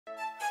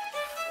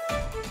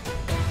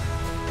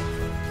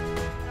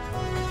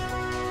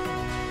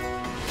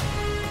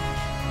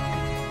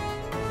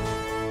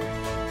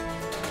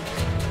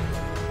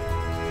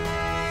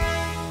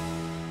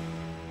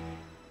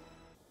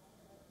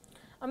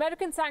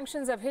American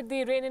sanctions have hit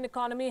the Iranian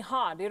economy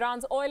hard.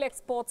 Iran's oil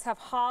exports have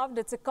halved.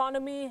 Its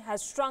economy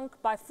has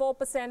shrunk by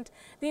 4%.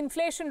 The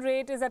inflation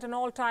rate is at an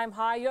all-time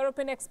high.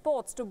 European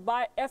efforts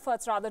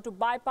to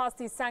bypass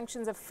these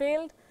sanctions have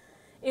failed.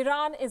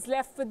 Iran is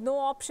left with no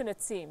option,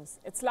 it seems.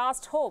 Its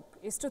last hope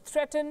is to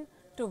threaten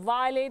to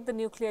violate the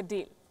nuclear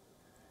deal.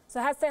 So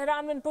has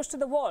Tehran been pushed to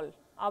the wall?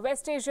 Our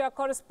West Asia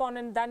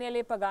correspondent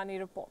Daniele Pagani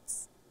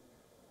reports.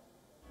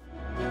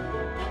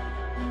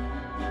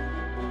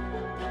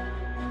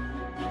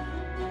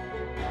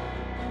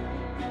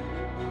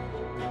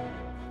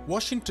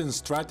 Washington's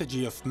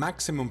strategy of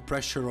maximum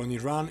pressure on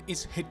Iran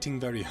is hitting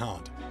very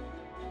hard.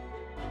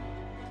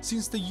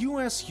 Since the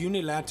US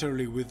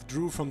unilaterally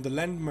withdrew from the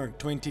landmark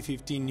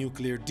 2015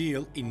 nuclear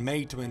deal in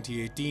May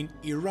 2018,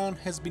 Iran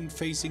has been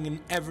facing an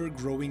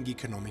ever-growing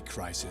economic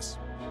crisis.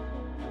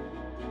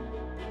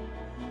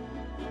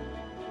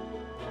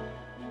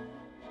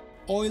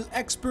 Oil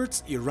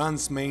exports,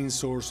 Iran's main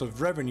source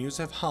of revenues,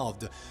 have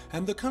halved,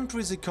 and the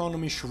country's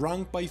economy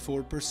shrunk by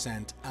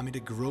 4% amid a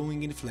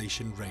growing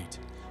inflation rate.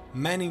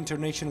 Many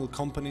international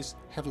companies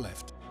have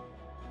left.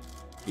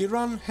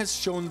 Iran has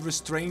shown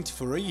restraint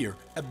for a year,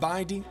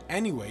 abiding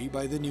anyway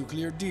by the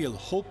nuclear deal,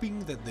 hoping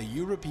that the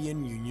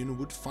European Union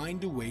would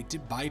find a way to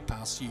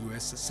bypass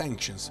US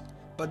sanctions,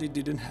 but it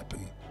didn't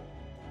happen.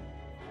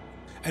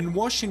 And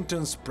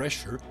Washington's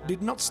pressure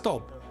did not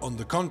stop, on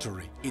the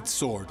contrary, it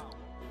soared.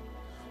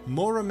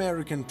 More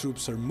American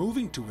troops are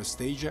moving to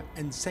West Asia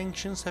and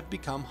sanctions have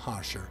become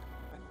harsher.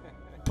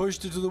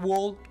 Pushed to the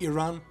wall,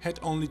 Iran had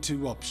only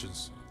two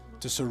options: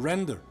 to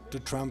surrender to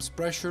Trump's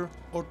pressure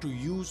or to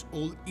use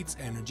all its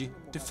energy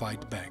to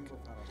fight back.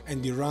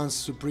 And Iran's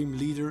supreme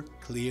leader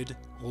cleared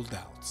all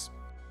doubts.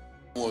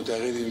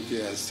 معتقدیم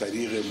که از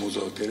طریق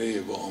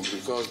مذاکره با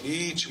آمریکا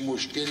هیچ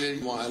مشکلی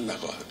حل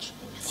نخواهد شد.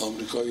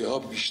 آمریکایی‌ها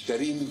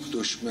بیشترین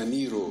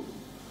دشمنی رو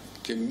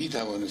که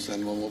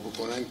می‌توانستن با ما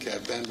بکنن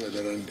کردن و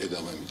دارن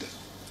ادامه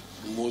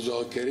میدن.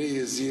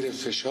 مذاکره زیر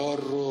فشار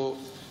رو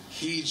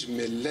هیچ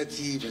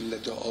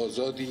ملت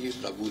آزادی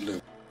قبول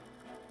نمی‌کنه.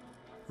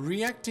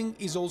 Reacting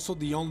is also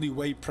the only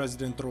way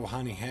President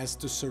Rouhani has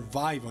to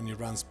survive on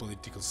Iran's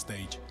political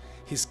stage.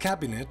 His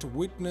cabinet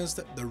witnessed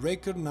the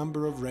record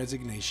number of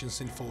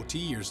resignations in 40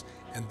 years,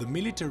 and the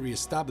military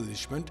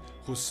establishment,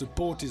 whose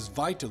support is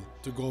vital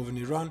to govern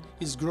Iran,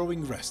 is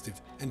growing restive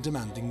and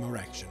demanding more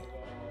action.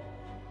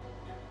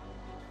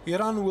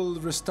 Iran will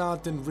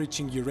restart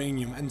enriching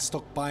uranium and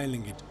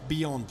stockpiling it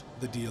beyond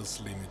the deal's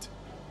limit.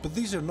 But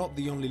these are not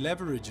the only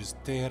leverages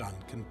Tehran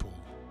can pull.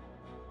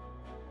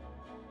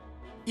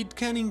 It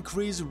can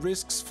increase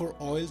risks for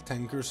oil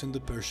tankers in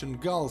the Persian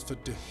Gulf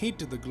to hit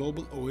the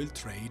global oil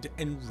trade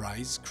and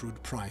rise crude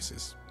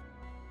prices.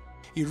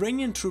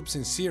 Iranian troops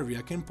in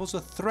Syria can pose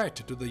a threat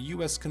to the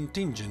US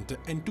contingent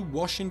and to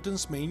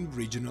Washington's main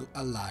regional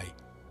ally,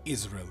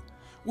 Israel,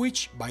 which,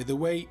 by the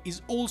way,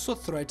 is also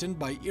threatened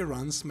by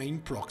Iran's main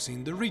proxy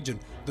in the region,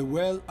 the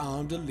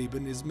well-armed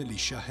Lebanese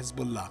militia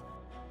Hezbollah.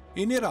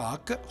 In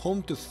Iraq,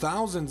 home to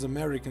thousands of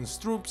American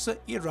troops,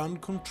 Iran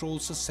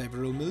controls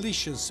several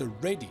militias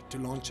ready to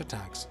launch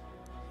attacks.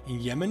 In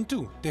Yemen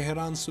too,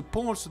 Tehran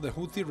supports the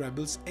Houthi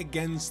rebels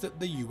against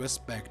the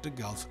US-backed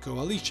Gulf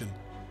coalition.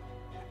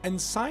 And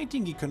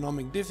citing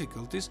economic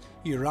difficulties,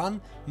 Iran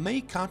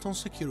may cut on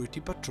security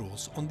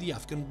patrols on the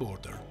Afghan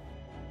border.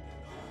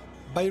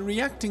 By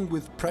reacting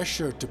with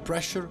pressure to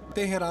pressure,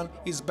 Tehran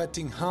is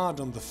betting hard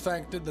on the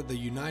fact that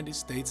the United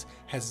States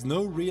has no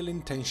real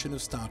intention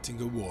of starting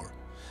a war.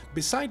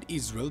 Beside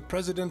Israel,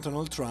 President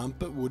Donald Trump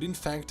would in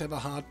fact have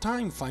a hard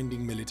time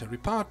finding military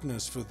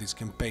partners for this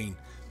campaign.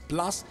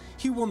 Plus,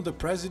 he won the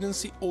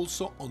presidency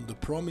also on the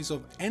promise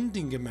of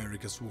ending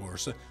America's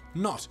wars,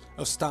 not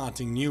of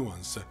starting new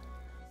ones.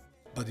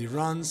 But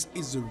Iran's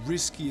is a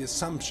risky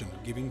assumption,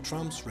 given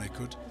Trump's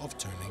record of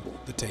turning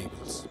the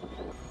tables.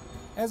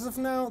 As of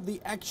now, the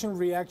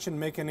action-reaction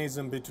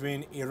mechanism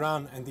between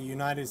Iran and the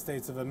United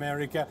States of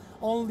America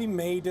only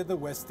made the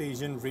West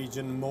Asian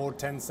region more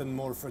tense and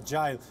more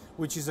fragile,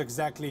 which is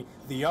exactly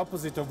the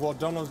opposite of what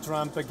Donald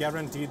Trump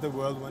guaranteed the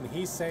world when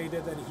he said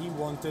that he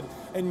wanted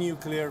a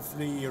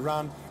nuclear-free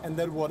Iran and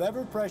that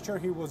whatever pressure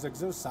he was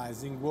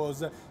exercising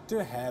was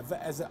to have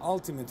as an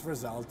ultimate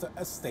result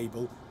a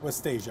stable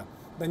West Asia.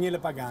 Daniele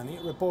Pagani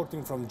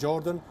reporting from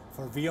Jordan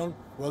for Wion,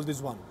 World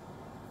is One.